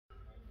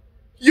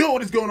Yo,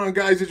 what is going on,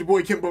 guys? It's your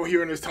boy Cubbo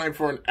here, and it's time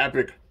for an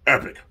epic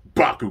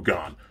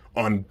Bakugan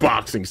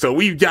unboxing. So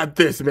we've got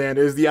this, man.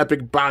 It is the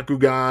epic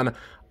Bakugan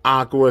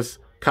Aquos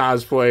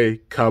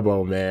Cosplay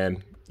Cubbo,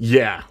 man.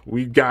 Yeah,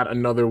 we've got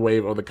another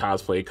wave of the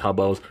cosplay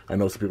Cubbos. I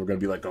know some people are going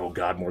to be like, oh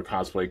god, more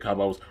cosplay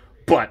Cubbos.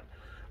 But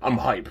I'm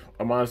hype.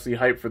 I'm honestly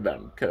hyped for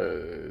them,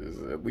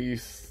 because at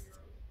least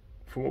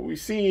from what we've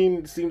seen,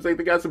 it seems like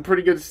they got some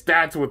pretty good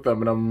stats with them,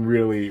 and I'm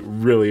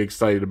really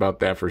excited about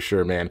that for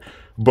sure, man.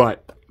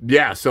 But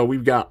yeah, so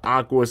we've got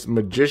Aquos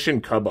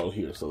Magician Cubbo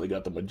here. So they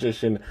got the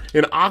Magician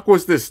in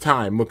Aquos this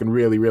time, looking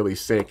really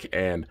sick,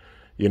 and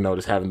you know,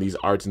 just having these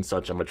arts and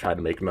such. I'm gonna try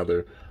to make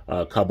another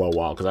Cubbo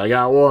wall, because I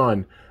got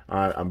one.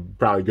 I'm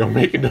probably gonna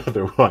make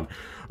another one.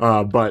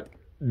 But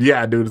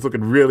yeah, dude, it's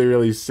looking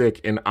really sick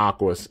in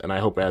Aquos, and I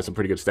hope it has some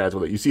pretty good stats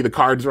with it. You see the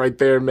cards right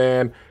there,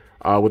 man,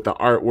 with the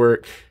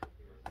artwork.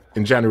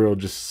 In general,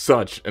 just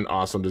such an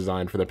awesome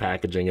design for the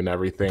packaging and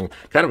everything.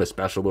 Kind of a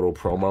special little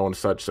promo and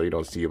such, so you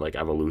don't see like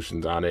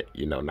evolutions on it.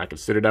 You know, not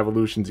considered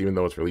evolutions, even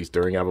though it's released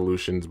during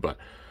evolutions. But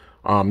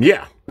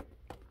yeah,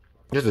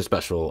 just a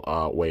special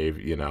wave,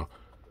 you know.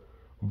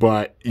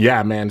 But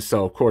yeah, man.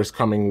 So of course,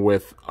 coming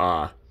with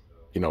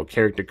you know,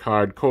 character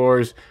card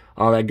cores,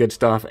 all that good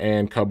stuff,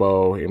 and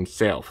Cubbo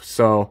himself.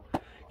 So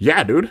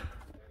yeah, dude.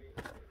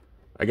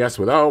 I guess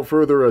without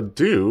further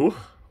ado,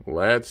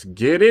 let's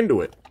get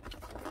into it.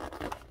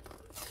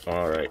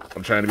 All right,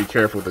 I'm trying to be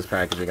careful with this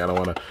packaging. I don't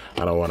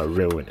wanna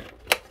ruin it,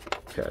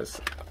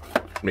 because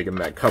making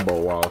that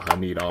Cubbo wall, I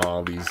need all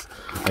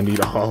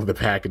of the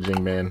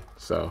packaging, man.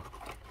 So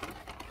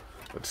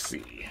let's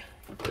see,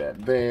 put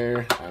that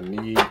there. I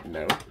need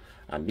that.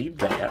 I need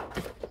that.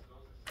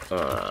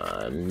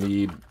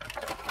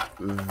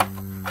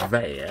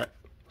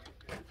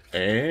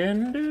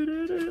 And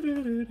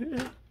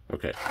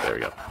okay, there we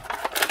go.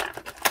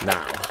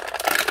 Now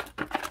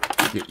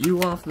get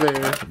you off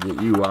there.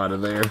 Get you out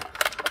of there.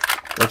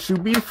 Let you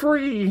be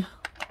free.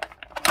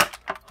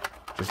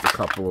 Just a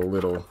couple of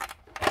little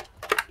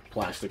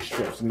plastic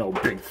strips, no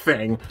big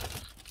thing.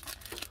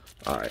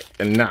 Alright,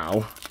 and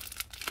now,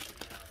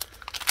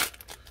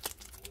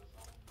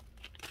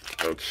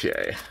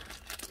 okay,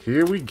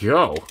 here we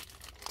go.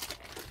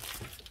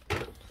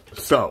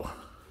 So,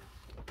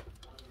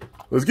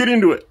 let's get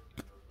into it.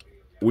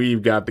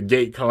 We've got the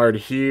gate card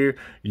here.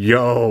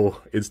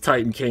 Yo, it's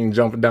Titan King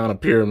jumping down a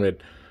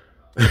pyramid.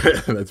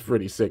 That's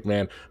pretty sick,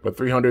 man. But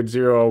 300,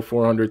 0,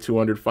 400,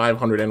 200,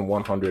 500, and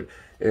 100.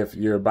 If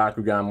your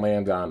Bakugan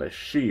lands on a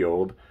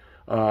shield,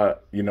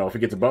 you know, if it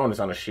gets a bonus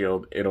on a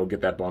shield, it'll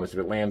get that bonus if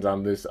it lands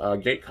on this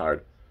gate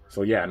card.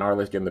 So yeah,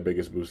 Gnarly's getting the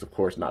biggest boost. Of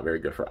course, not very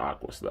good for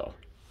Aquos, though.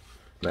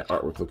 That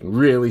artwork looking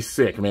really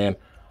sick, man.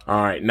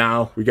 All right,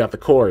 now we got the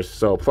cores.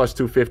 So plus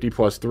 250,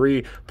 plus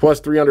 3, plus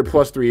 300,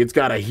 plus 3. It's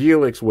got a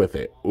helix with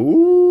it.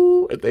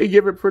 Ooh, if they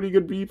give it pretty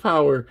good B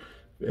power,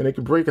 and it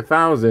could break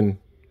 1,000.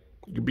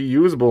 It could be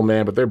usable,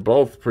 man, but they're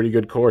both pretty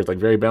good cores. Like,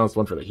 very balanced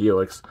one for the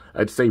helix.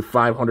 I'd say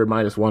 500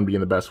 minus 1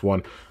 being the best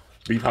one.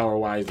 B power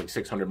wise, like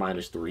 600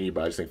 minus 3,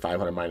 but I'd say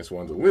 500 minus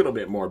 1's a little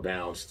bit more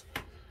balanced.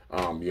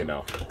 You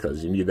know,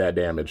 because you need that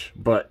damage.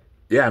 But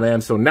yeah, man,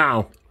 so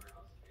now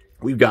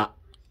we've got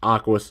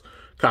Aquos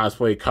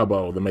Cosplay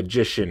Cubbo, the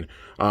Magician.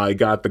 You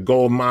got the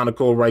gold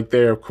monocle right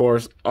there, of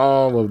course.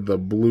 All of the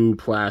blue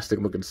plastic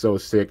looking so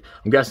sick.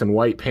 I'm guessing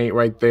white paint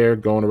right there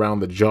going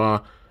around the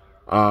jaw.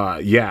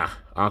 Yeah,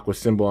 Aqua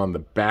symbol on the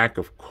back,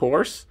 of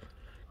course.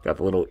 Got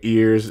the little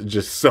ears,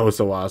 just so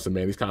awesome,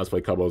 man. These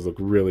cosplay Cubbos look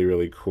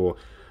really cool.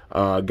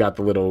 Got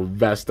the little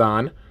vest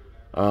on.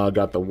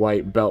 Got the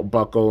white belt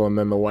buckle, and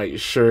then the white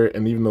shirt,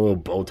 and even the little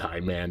bow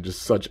tie, man.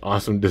 Just such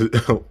awesome,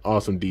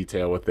 awesome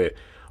detail with it.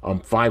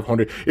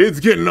 500.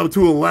 It's getting up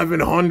to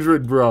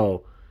 1,100,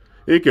 bro.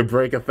 It could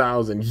break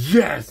 1,000.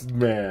 Yes,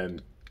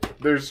 man.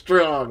 They're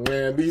strong,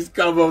 man. These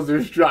Cubbos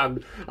are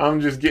strong.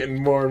 I'm just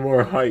getting more and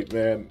more hype,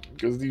 man.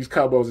 Because these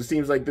Cubbos, it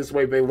seems like this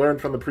wave, they learned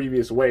from the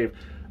previous wave.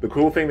 The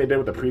cool thing they did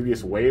with the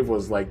previous wave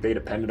was, like, they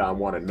depended on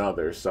one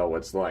another. So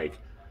it's like,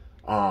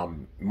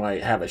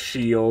 might have a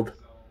shield,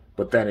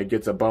 but then it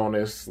gets a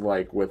bonus,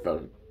 like, with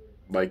a,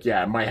 like,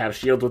 yeah, it might have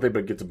shields with it, but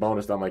it gets a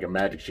bonus on, like, a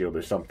magic shield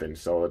or something.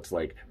 So it's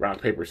like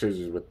rock, paper,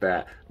 scissors with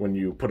that when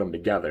you put them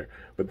together.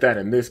 But then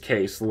in this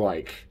case,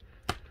 like,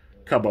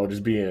 Cubbo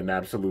just being an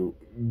absolute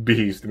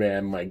beast,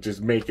 man, like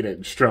just making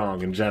it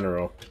strong in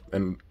general,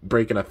 and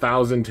breaking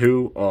 1,000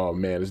 too. Oh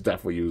man, it's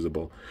definitely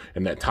usable.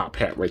 And that top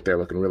hat right there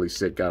looking really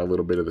sick. Got a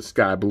little bit of the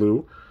sky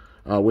blue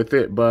with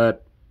it,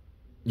 but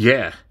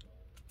yeah.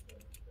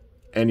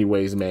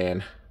 Anyways,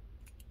 man,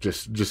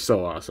 just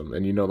so awesome.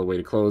 And you know the way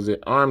to close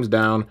it: arms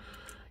down,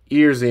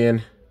 ears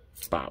in,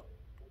 pop.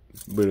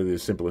 Literally the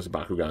simplest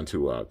Bakugan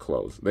to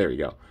close. There you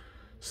go.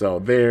 So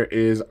there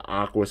is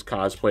Aquos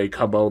Cosplay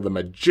Cubbo, the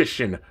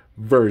Magician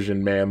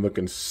version, man,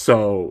 looking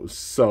so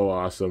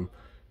awesome.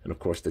 And of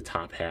course the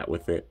top hat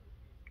with it,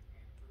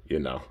 you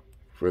know,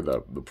 for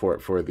the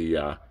port for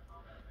the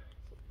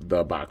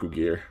Baku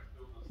gear.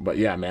 But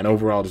yeah, man,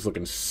 overall just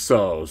looking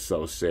so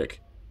sick.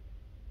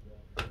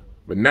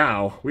 But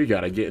now we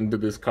gotta get into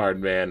this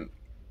card, man.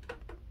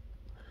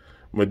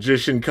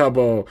 Magician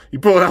Cubbo. He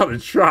pulled out the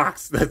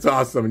trucks. That's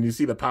awesome. And you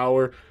see the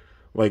power,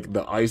 like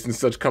the ice and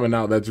such coming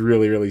out. That's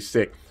really, really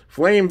sick.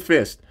 Flame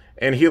Fist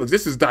and Helix.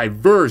 This is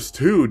diverse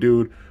too,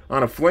 dude.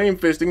 On a Flame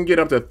Fist, it can get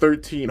up to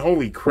 13.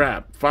 Holy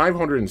crap.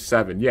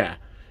 507. Yeah.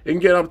 It can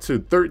get up to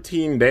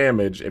 13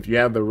 damage if you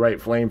have the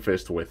right Flame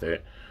Fist with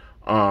it.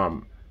 It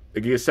can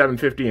get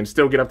 750 and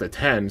still get up to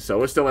 10.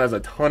 So it still has a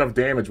ton of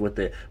damage with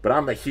it. But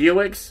on the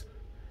Helix,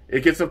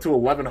 it gets up to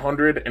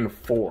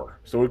 1104.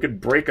 So it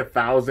could break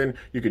 1,000.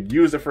 You could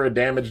use it for a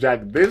damage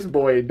deck. This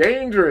boy,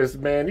 dangerous,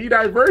 man. He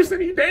diverse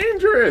and he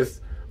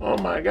dangerous. Oh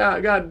my god,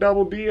 I got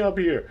double D up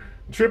here.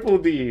 Triple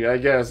D, I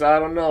guess. I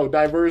don't know.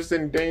 Diverse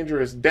and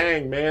dangerous.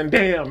 Dang, man.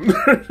 Damn.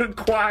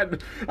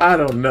 Quad. I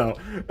don't know.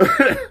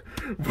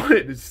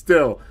 But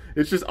still,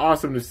 it's just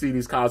awesome to see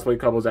these cosplay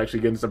couples actually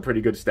getting some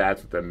pretty good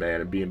stats with them,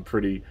 man, and being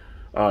pretty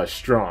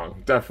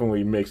strong.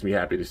 Definitely makes me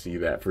happy to see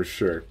that, for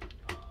sure.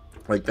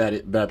 Like,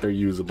 that they're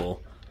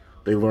usable.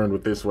 They learned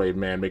with this wave,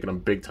 man, making them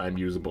big-time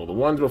usable. The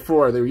ones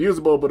before, they were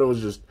usable, but it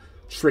was just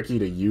tricky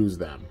to use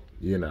them,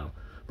 you know.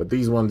 But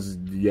these ones,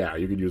 yeah,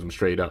 you could use them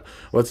straight up.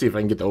 Let's see if I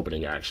can get the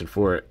opening action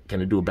for it. Can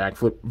I do a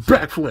backflip?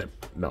 Backflip!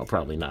 No,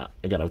 probably not.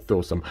 I gotta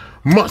throw some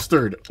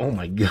mustard. Oh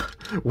my god.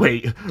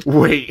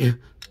 Wait.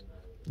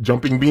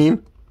 Jumping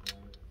bean?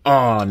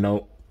 Oh,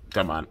 no.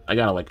 Come on. I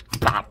gotta, like,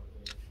 pop.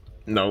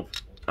 Nope.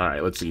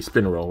 Alright, let's see.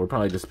 Spin roll. We're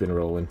probably just spin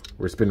rolling.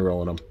 We're spin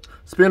rolling them.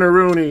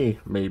 Spin-a-rooney.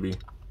 Maybe.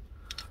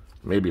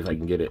 Maybe if I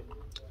can get it.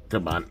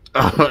 Come on.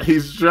 Oh,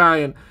 he's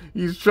trying.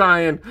 He's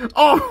trying.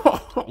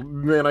 Oh,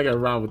 man, I got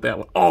robbed with that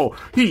one. Oh,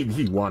 he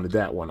wanted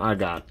that one. I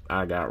got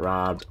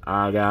robbed.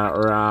 I got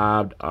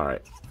robbed. All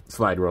right.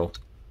 Slide roll.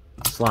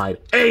 Slide.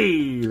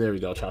 Hey, there we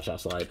go. Cha-cha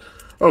slide.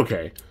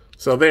 Okay.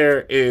 So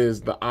there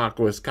is the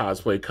Aquos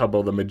Cosplay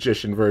Cubbo, the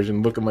Magician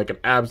version, looking like an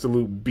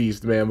absolute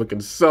beast, man.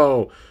 Looking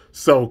so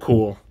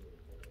cool.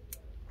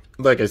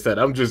 Like I said,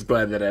 I'm just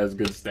glad that it has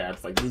good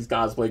stats. Like, these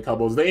cosplay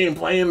couples, they ain't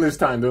playing this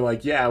time. They're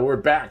like, yeah, we're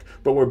back,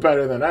 but we're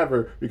better than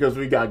ever because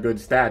we got good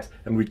stats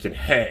and we can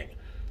hang.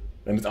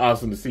 And it's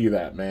awesome to see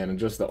that, man. And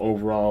just the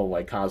overall,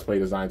 like, cosplay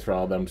designs for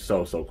all of them,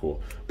 so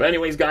cool. But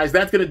anyways, guys,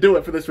 that's going to do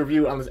it for this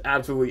review on this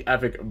absolutely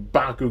epic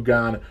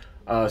Bakugan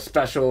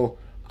special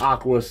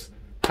Aquos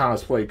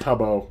Cosplay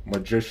Cubbo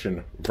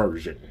Magician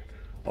version.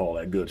 All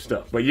that good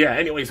stuff. But yeah,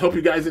 anyways, hope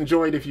you guys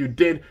enjoyed. If you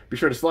did, be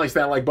sure to slice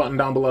that like button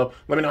down below.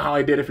 Let me know how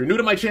I did. If you're new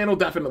to my channel,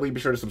 definitely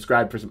be sure to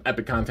subscribe for some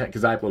epic content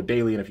because I upload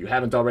daily. And if you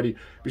haven't already,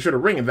 be sure to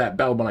ring that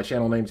bell by my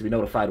channel name to be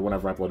notified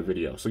whenever I upload a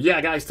video. So yeah,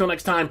 guys, till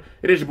next time,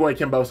 it is your boy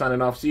Cubbo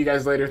signing off. See you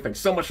guys later.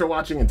 Thanks so much for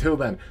watching. Until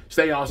then,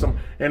 stay awesome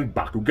and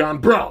Bakugan,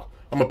 bro.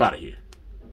 I'm up out of here.